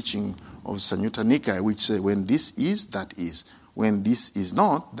this teaching of Samyutta Nikaya, which says, when this is, that is. When this is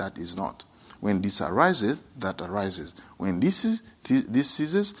not, that is not. When this arises, that arises. When this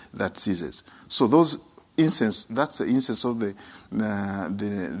ceases, that ceases. So that's the instance of the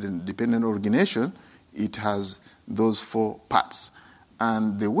dependent origination. It has those 4 parts.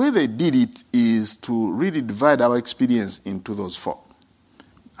 And the way they did it is to really divide our experience into those 4.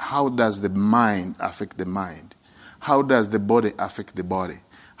 How does the mind affect the mind? How does the body affect the body?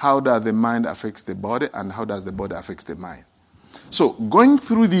 How does the mind affect the body? And how does the body affect the mind? So going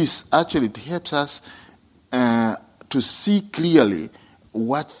through this, actually, it helps us to see clearly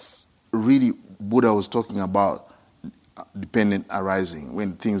what's really Buddha was talking about, dependent arising,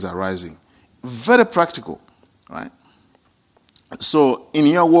 when things are arising. Very practical, right? So in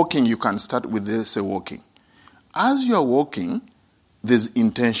your walking, you can start with this walking. As you are walking, there's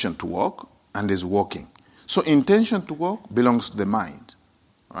intention to walk and there's walking. So intention to walk belongs to the mind,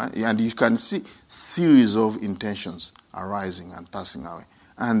 right? And you can see series of intentions arising and passing away.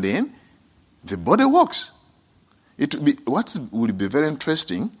 And then the body walks. What would be very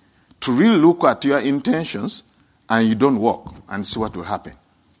interesting to really look at your intentions and you don't walk and see what will happen.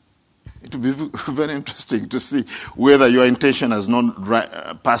 It will be very interesting to see whether your intention has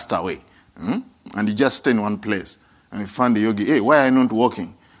not passed away. And you just stay in one place and you find the yogi, hey, why are you not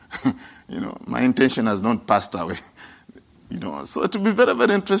walking? My intention has not passed away. So it will be very,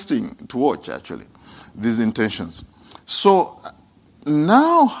 very interesting to watch, actually, these intentions. So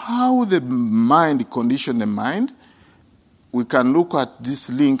now how the mind condition the mind, we can look at this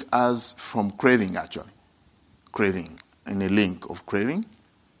link as from craving, actually. Craving, and a link of craving.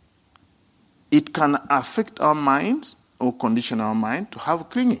 It can affect our minds or condition our mind to have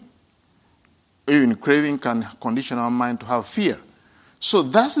clinging. Even craving can condition our mind to have fear. So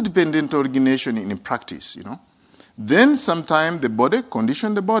that's dependent origination in practice, Then sometimes the body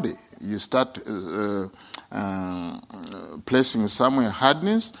condition the body. You start placing somewhere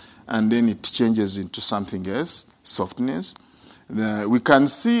hardness, and then it changes into something else, softness. We can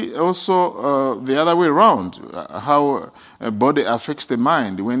see also the other way around, how a body affects the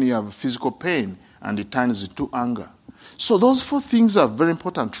mind when you have physical pain and it turns into anger. So those 4 things are very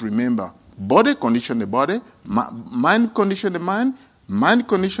important to remember. Body condition the body, mind condition the mind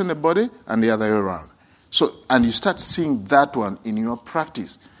condition the body, and the other way around. So, and you start seeing that one in your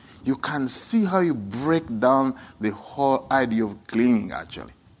practice. You can see how you break down the whole idea of clinging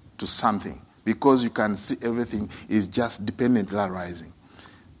actually to something, because you can see everything is just dependently arising.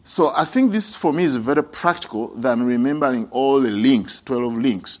 So I think this for me is very practical than remembering all the links, 12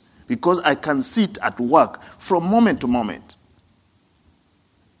 links, because I can see it at work from moment to moment.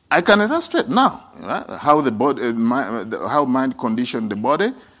 I can illustrate now, right, how the body, how mind conditioned the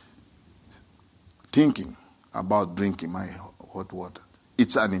body, thinking about drinking my hot water.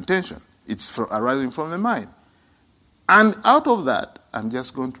 It's an intention. It's arising from the mind. And out of that, I'm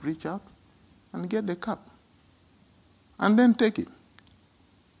just going to reach out and get the cup. And then take it.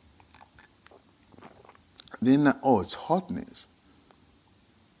 Then, it's hotness.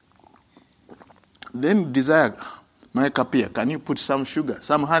 Then desire, my cup here, can you put some sugar,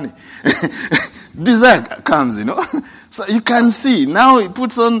 some honey? Desire comes, So you can see, now it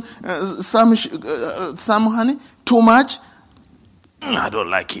puts on some honey, too much, I don't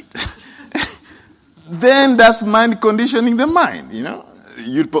like it. Then that's mind conditioning the mind,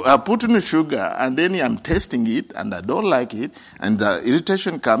 You put in sugar, and then I'm tasting it, and I don't like it, and the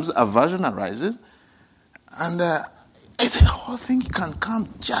irritation comes, aversion arises, and the whole thing can come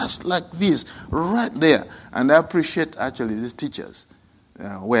just like this, right there. And I appreciate actually these teachers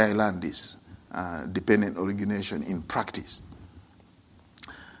where I learned this dependent origination in practice.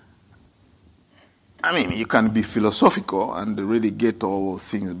 I mean, you can be philosophical and really get all those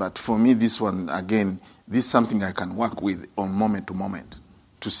things, but for me, this one, again, this is something I can work with on moment to moment,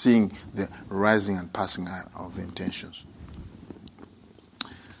 to seeing the rising and passing of the intentions.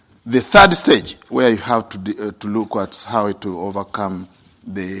 The third stage, where you have to look at how to overcome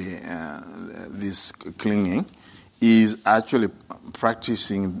this clinging, is actually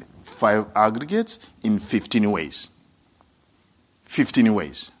practicing 5 aggregates in 15 ways. 15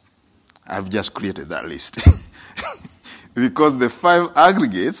 ways. I've just created that list. Because the 5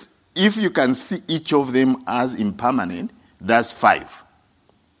 aggregates, if you can see each of them as impermanent, that's 5.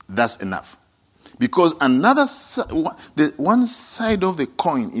 That's enough. Because the one side of the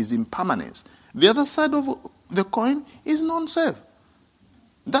coin is impermanence. The other side of the coin is non-self.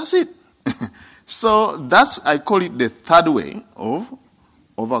 That's it. So I call it the third way of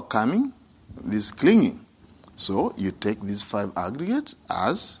overcoming this clinging. So you take these 5 aggregates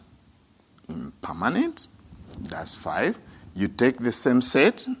as impermanent. That's 5. You take the same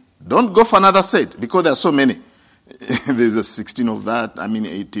set. Don't go for another set, because there are so many. There's a 16 of that,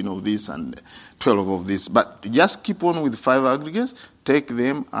 18 of this, and 12 of this. But just keep on with 5 aggregates. Take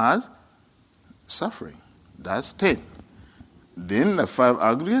them as suffering. That's 10. Then the 5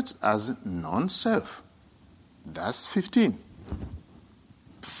 aggregates as non-self. That's 15.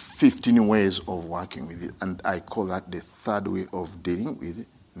 15 ways of working with it. And I call that the third way of dealing with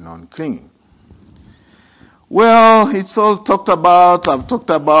non-clinging. Well, it's all talked about. I've talked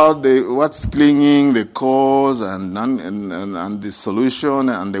about what's clinging, the cause, and the solution,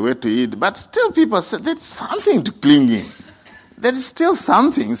 and the way to eat. But still, people say there's something to cling in. There is still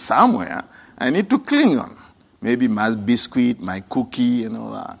something somewhere I need to cling on. Maybe my biscuit, my cookie, and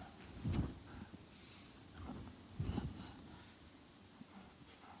all that.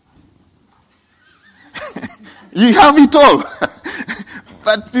 You have it all.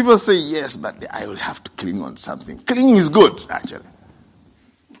 But people say, yes, but I will have to cling on something. Clinging is good, actually.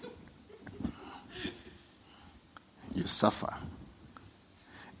 You suffer.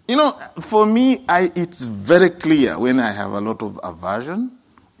 For me, it's very clear when I have a lot of aversion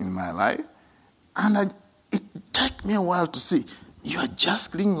in my life, and it takes me a while to see, you are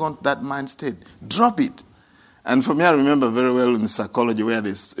just clinging on to that mind state. Drop it. And for me, I remember very well in psychology where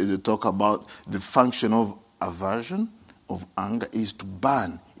they talk about the function of aversion, of anger, is to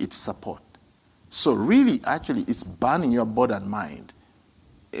burn its support. So really, actually, it's burning your body and mind.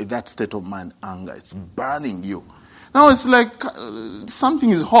 That state of mind, anger, it's burning you. Now it's like something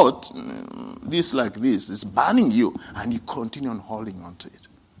is hot, this like this, it's burning you, and you continue on holding on to it.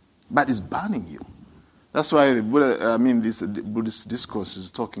 But it's burning you. That's why the Buddha, this Buddhist discourse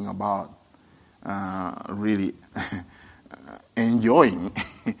is talking about really enjoying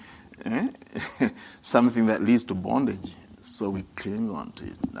something that leads to bondage. So we cling on to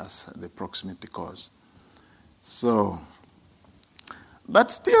it. That's the proximity cause. So,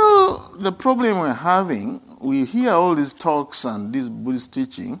 but still, the problem we're having, we hear all these talks and this Buddhist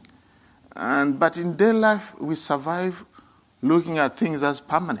teaching, but in daily life we survive looking at things as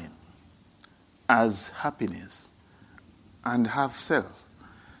permanent, as happiness, and have self.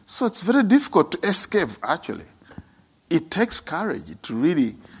 So it's very difficult to escape, actually. It takes courage to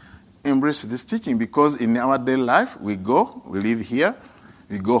really embrace this teaching, because in our daily life, we live here,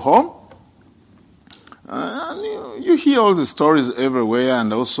 we go home, and you hear all the stories everywhere,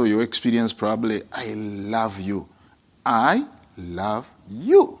 and also you experience probably, I love you. I love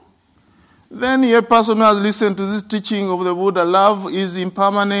you. Then a person who has listened to this teaching of the Buddha, love is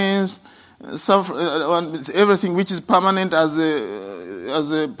impermanence, everything which is permanent as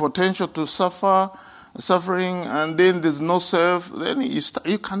a potential to suffering, and then there's no self, then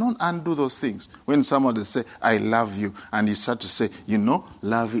you cannot undo those things. When somebody say, I love you, and you start to say,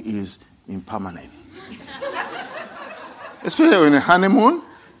 love is impermanent. Especially when a honeymoon,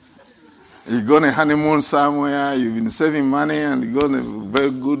 you go on a honeymoon somewhere, you've been saving money, and you go on a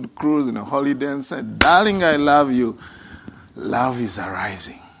very good cruise and a holiday and say, darling, I love you. Love is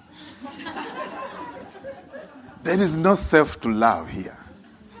arising. There is no self to love here.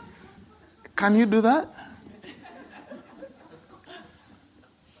 Can you do that?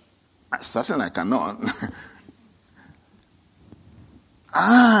 Certainly I cannot.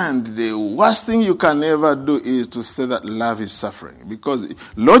 And the worst thing you can ever do is to say that love is suffering. Because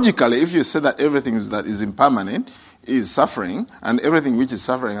logically, if you say that everything that is impermanent is suffering, and everything which is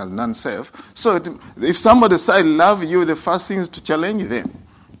suffering is non-self, so if somebody says, I love you, the first thing is to challenge them.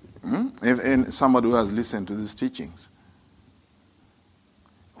 If somebody who has listened to these teachings.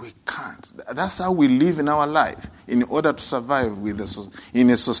 We can't. That's how we live in our life in order to survive in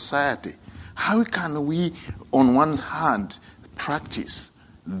a society. How can we, on one hand, practice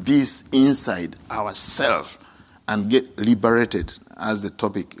this inside ourselves and get liberated, as the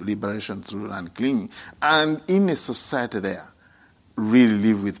topic, liberation through unclinging, and in a society there, really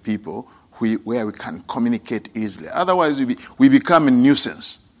live with people where we can communicate easily. Otherwise, we become a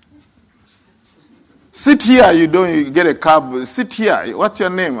nuisance. Sit here, you get a cab. Sit here. What's your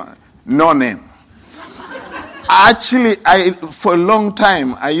name? No name. Actually, for a long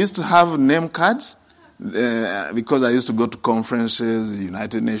time, I used to have name cards because I used to go to conferences,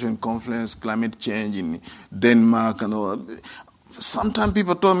 United Nations conference, climate change in Denmark and all. Sometimes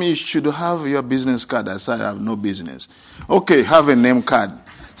people told me you should have your business card. I said I have no business. Okay, have a name card.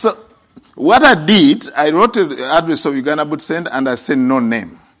 So what I did, I wrote the address of Uganda Boot Center and I said no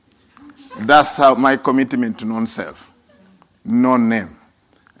name. That's how my commitment to non-self. No name.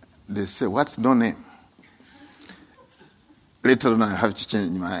 They say, what's no name? Later on, I have to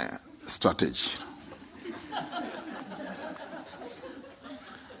change my strategy.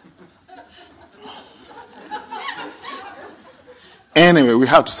 Anyway, we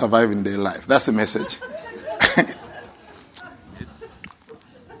have to survive in daily life. That's the message.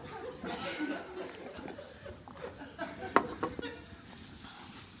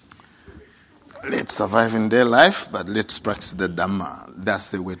 Let's survive in their life, but let's practice the Dhamma. That's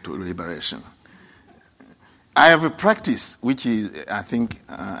the way to liberation. I have a practice, which is, I think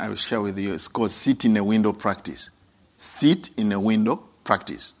I will share with you. It's called sit in a window practice. Sit in a window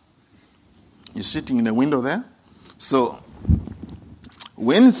practice. You're sitting in a window there. So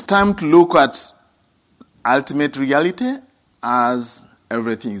when it's time to look at ultimate reality, as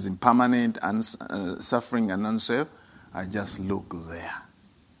everything is impermanent and suffering and unsafe, I just look there.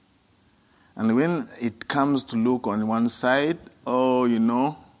 And when it comes to look on one side,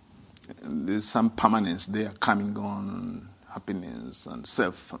 there's some permanence there coming on, happiness and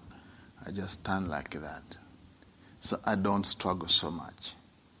self. I just stand like that. So I don't struggle so much.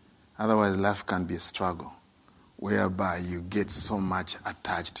 Otherwise, life can be a struggle, whereby you get so much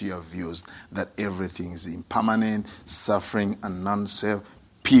attached to your views that everything is impermanent, suffering, and non-self,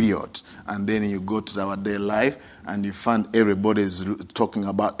 period. And then you go to our daily life and you find everybody is talking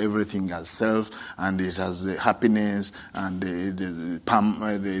about everything as self, and it has happiness, and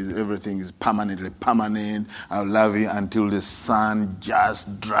everything is permanently permanent. I love you until the sun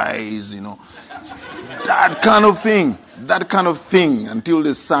just dries, That kind of thing, until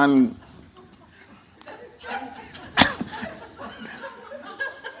the sun.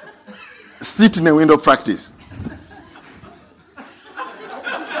 Sit in a window practice.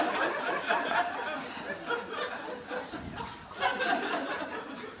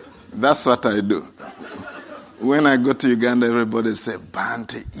 That's what I do. When I go to Uganda, everybody say,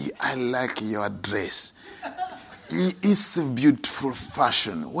 Bhante, I like your dress. It's a beautiful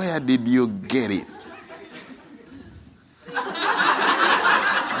fashion. Where did you get it?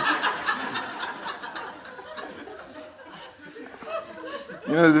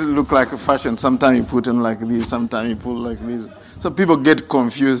 You know, they look like a fashion. Sometimes you put them like this, sometimes you put like this. So people get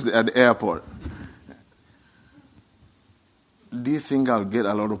confused at the airport. Do you think I'll get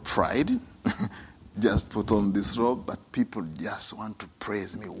a lot of pride? Just put on this robe, but people just want to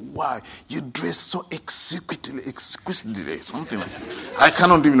praise me. Wow, you dress so exquisitely, something like that. I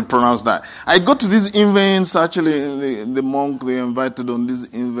cannot even pronounce that. I go to these events, actually, the monk, they invited on these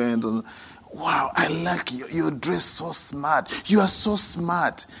events. And, wow, I like you. You dress so smart. You are so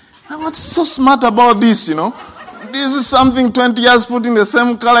smart. What's so smart about this, you know? This is something 20 years putting the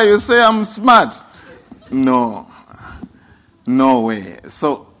same color, you say I'm smart. No way.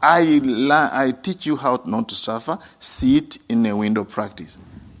 So I teach you how not to suffer. Sit in a window practice.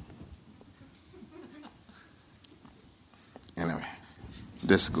 Anyway,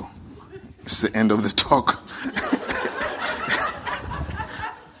 let's go. It's the end of the talk.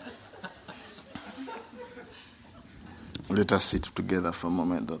 Let us sit together for a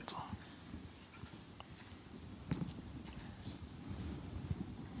moment, Doctor.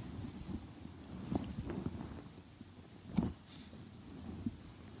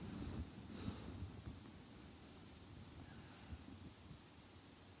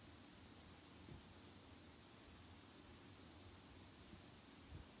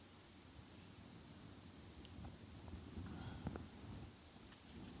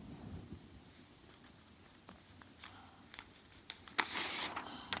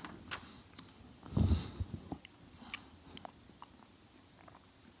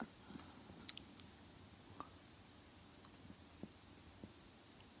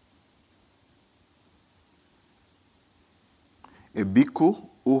 A bhikkhu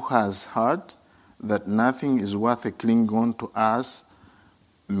who has heard that nothing is worth clinging on to as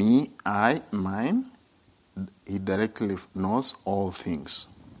me, I, mine, he directly knows all things.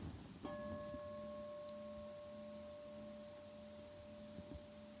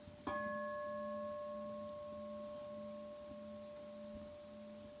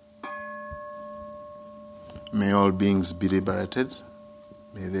 May all beings be liberated.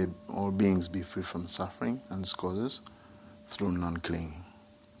 May all beings be free from suffering and its causes through non-clinging.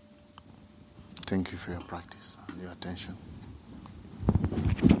 Thank you for your practice and your attention.